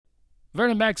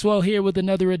Vernon Maxwell here with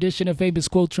another edition of Famous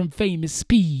Quotes from Famous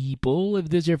People. If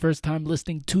this is your first time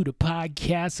listening to the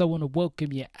podcast, I want to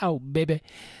welcome you out, baby.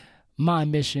 My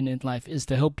mission in life is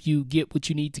to help you get what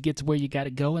you need to get to where you got to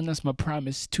go, and that's my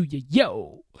promise to you.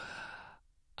 Yo!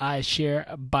 I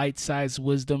share bite-sized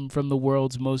wisdom from the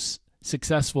world's most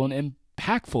successful and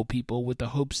impactful people with the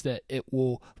hopes that it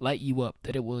will light you up,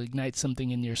 that it will ignite something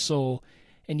in your soul,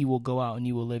 and you will go out and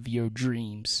you will live your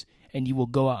dreams. And you will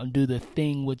go out and do the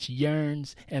thing which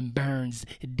yearns and burns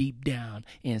deep down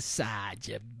inside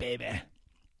you, baby.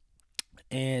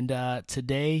 And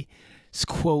today's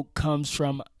quote comes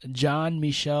from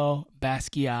Jean-Michel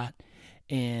Basquiat.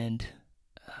 And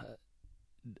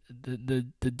the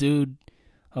dude,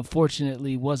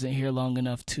 unfortunately, wasn't here long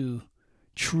enough to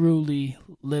truly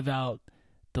live out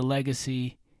the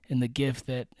legacy and the gift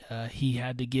that he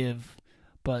had to give.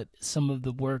 But some of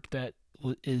the work that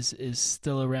is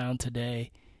still around today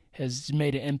has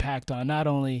made an impact on not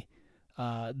only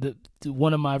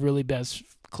one of my really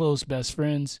close best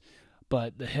friends,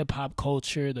 but the hip hop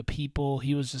culture, the people.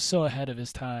 He was just so ahead of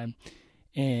his time,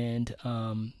 and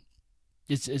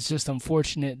it's just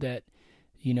unfortunate that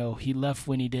he left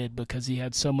when he did, because he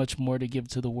had so much more to give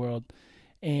to the world.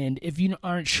 And if you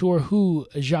aren't sure who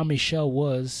Jean-Michel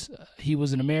was, he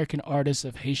was an American artist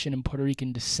of Haitian and Puerto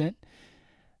Rican descent.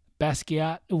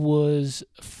 Basquiat was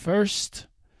first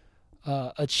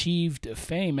achieved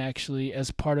fame, actually,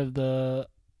 as part of the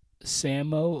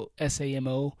SAMO,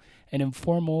 an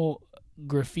informal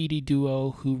graffiti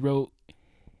duo who wrote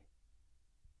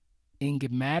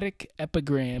enigmatic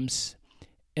epigrams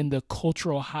in the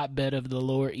cultural hotbed of the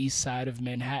Lower East Side of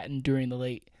Manhattan during the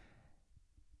late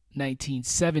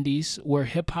 1970s, where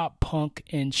hip-hop, punk,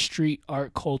 and street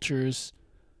art cultures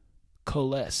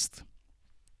coalesced.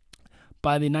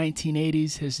 By the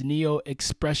 1980s, his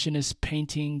neo-expressionist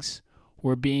paintings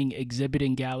were being exhibited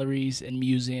in galleries and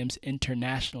museums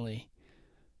internationally.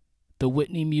 The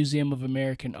Whitney Museum of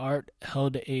American Art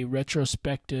held a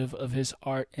retrospective of his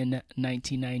art in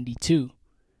 1992.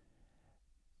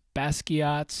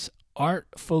 Basquiat's art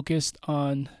focused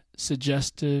on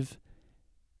suggestive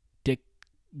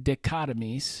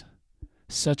dichotomies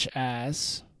such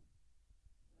as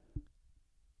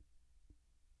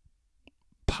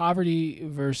poverty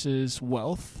versus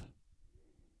wealth,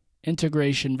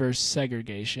 integration versus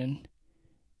segregation,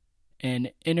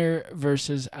 and inner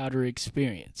versus outer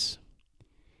experience.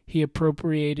 He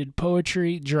appropriated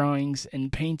poetry, drawings,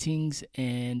 and paintings,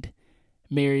 and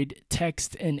married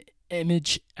text and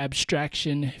image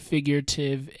abstraction,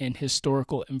 figurative and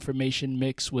historical information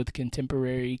mixed with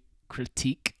contemporary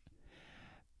critique.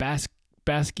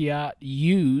 Basquiat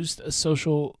used a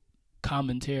social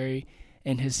commentary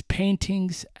in his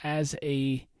paintings as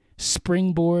a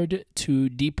springboard to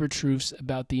deeper truths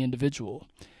about the individual,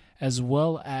 as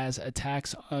well as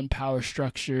attacks on power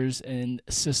structures and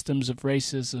systems of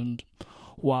racism,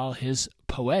 while his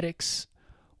poetics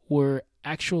were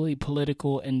actually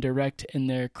political and direct in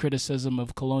their criticism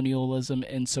of colonialism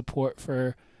and support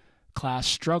for class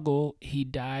struggle. He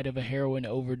died of a heroin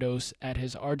overdose at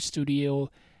his art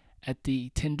studio at the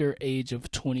tender age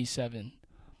of 27.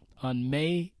 On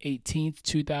May 18,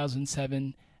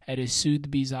 2007, at a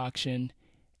Sotheby's auction,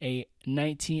 a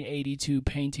 1982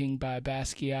 painting by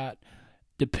Basquiat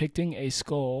depicting a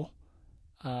skull,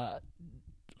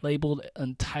 labeled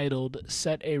Untitled,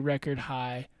 set a record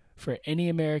high for any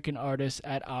American artist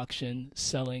at auction,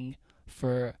 selling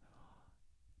for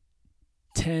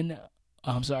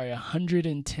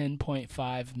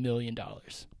 $110.5 million.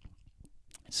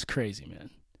 It's crazy, man.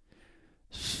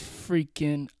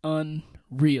 Freaking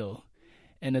unreal,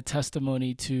 and a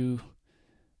testimony to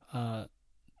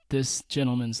this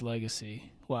gentleman's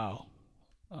legacy. Wow.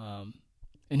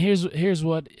 And here's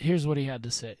what he had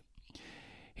to say.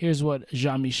 Here's what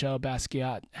Jean-Michel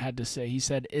Basquiat had to say. He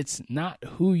said, "It's not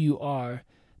who you are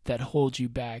that holds you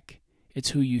back. It's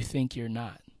who you think you're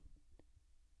not."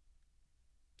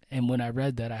 And when I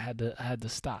read that, I had to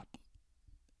stop.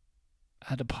 I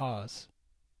had to pause.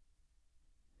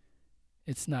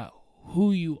 It's not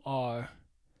who you are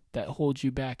that holds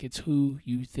you back. It's who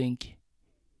you think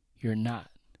you're not.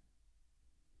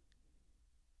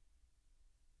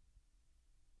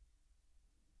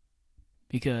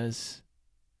 Because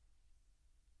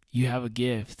you have a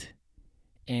gift,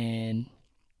 and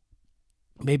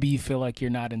maybe you feel like you're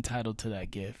not entitled to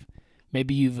that gift.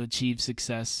 Maybe you've achieved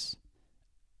success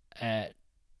at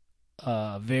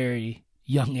a very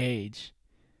young age.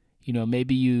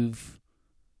 Maybe you've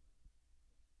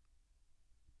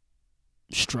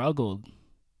struggled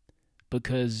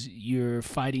because you're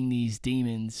fighting these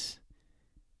demons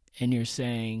and you're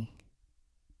saying,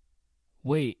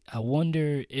 wait, I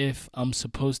wonder if I'm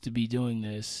supposed to be doing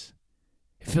this.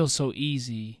 It feels so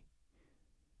easy.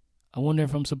 I wonder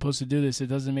if I'm supposed to do this. It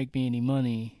doesn't make me any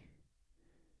money.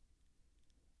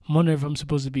 I wonder if I'm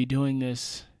supposed to be doing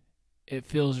this. It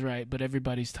feels right, but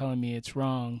everybody's telling me it's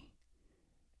wrong.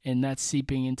 And that's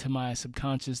seeping into my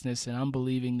subconsciousness, and I'm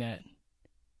believing that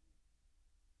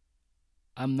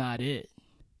I'm not it.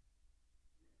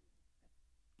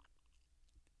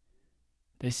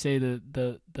 They say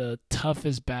the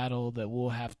toughest battle that we'll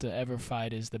have to ever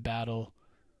fight is the battle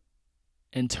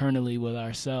internally with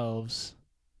ourselves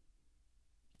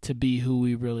to be who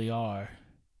we really are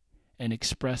and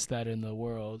express that in the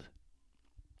world.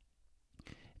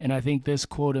 And I think this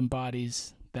quote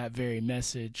embodies that very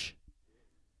message.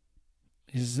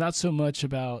 It's not so much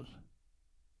about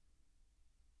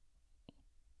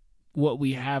what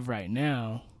we have right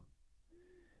now.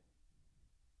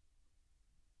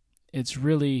 It's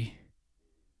really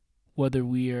whether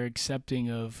we are accepting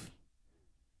of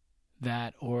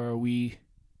that, or are we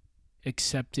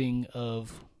accepting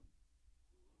of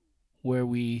where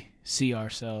we see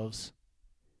ourselves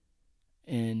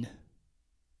in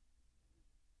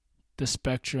the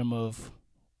spectrum of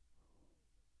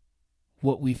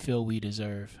what we feel we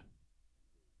deserve.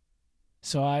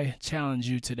 So I challenge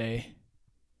you today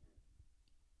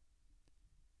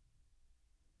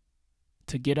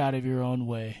to get out of your own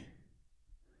way,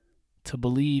 to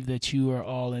believe that you are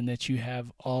all and that you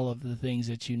have all of the things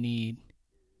that you need,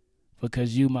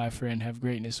 because you, my friend, have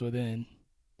greatness within.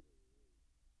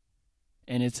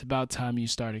 And it's about time you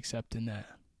start accepting that.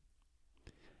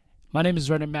 My name is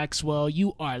Vernon Maxwell.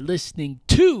 You are listening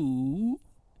to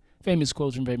Famous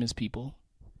Quotes from Famous People.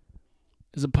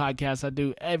 It's a podcast I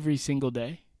do every single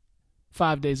day,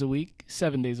 5 days a week,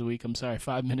 7 days a week.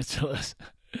 5 minutes or less.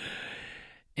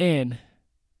 And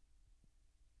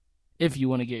if you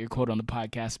want to get your quote on the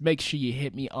podcast, make sure you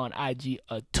hit me on IG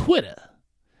or Twitter.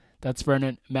 That's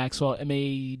Vernon Maxwell,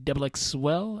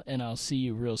 MAXXWELL, and I'll see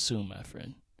you real soon, my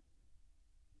friend.